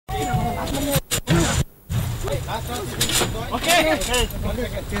Pull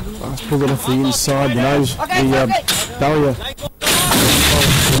it off the inside, the nose, the barrier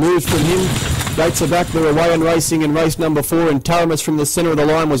removed from him. Gates are back, they're away and racing in race number 4, and Taramis from the centre of the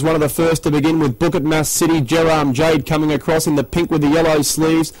line was one of the first to begin with Book It Mass City. Jeram Jade coming across in the pink with the yellow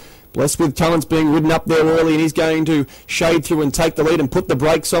sleeves. Blessed with Talent's being ridden up there early, and he's going to shade through and take the lead and put the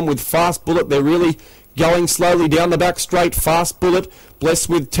brakes on with Fast Bullet. They're really going slowly down the back straight. Fast Bullet, Blessed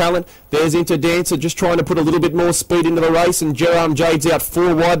with Talent. There's Into Dancer just trying to put a little bit more speed into the race, and Jeram Jade's out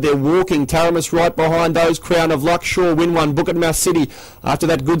 4 wide. They're walking. Taramis right behind those. Crown of Luck, Sure Win One. Book It Mass City after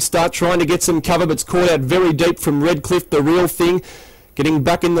that good start trying to get some cover, but it's caught out very deep from Redcliffe. The Real Thing getting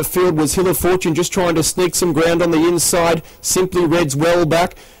back in the field was Hill of Fortune just trying to sneak some ground on the inside. Simply Red's well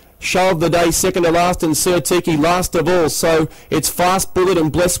back. Show of the Day second to last, and Sir Tiki last of all. So it's Fast Bullet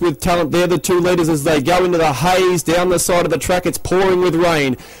and Blessed with Talent. They're the two leaders as they go into the haze down the side of the track. It's pouring with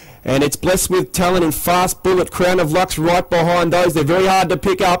rain. And it's Blessed with Talent and Fast Bullet. Crown of Luck's right behind those. They're very hard to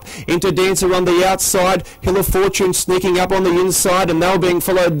pick up. Into Dancer on the outside. Hill of Fortune sneaking up on the inside, and they're being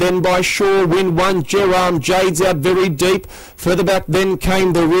followed then by Sure Win One. Jeram Jade's out very deep. Further back then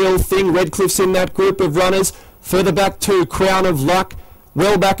came The Real Thing. Redcliffe's in that group of runners. Further back too, Crown of Luck.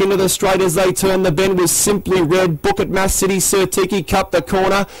 Well back into the straight as they turn the bend was Simply Red. Book It Mass City, Sir Tiki cut the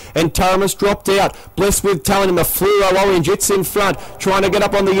corner, and Taramis dropped out. Blessed with Talent in the fluoro orange, it's in front. Trying to get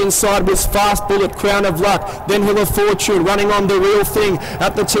up on the inside was Fast Bullet, Crown of Luck. Then Hill of Fortune running on The Real Thing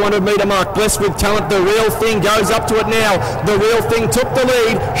at the 200 metre mark. Blessed with Talent, The Real Thing goes up to it now. The Real Thing took the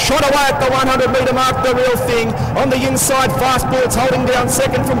lead, shot away at the 100 metre mark. The Real Thing on the inside. Fast Bullet's holding down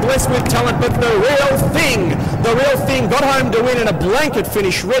second from Blessed with Talent, but The Real Thing got home to win in a blanket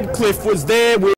finish. Redcliffe was there with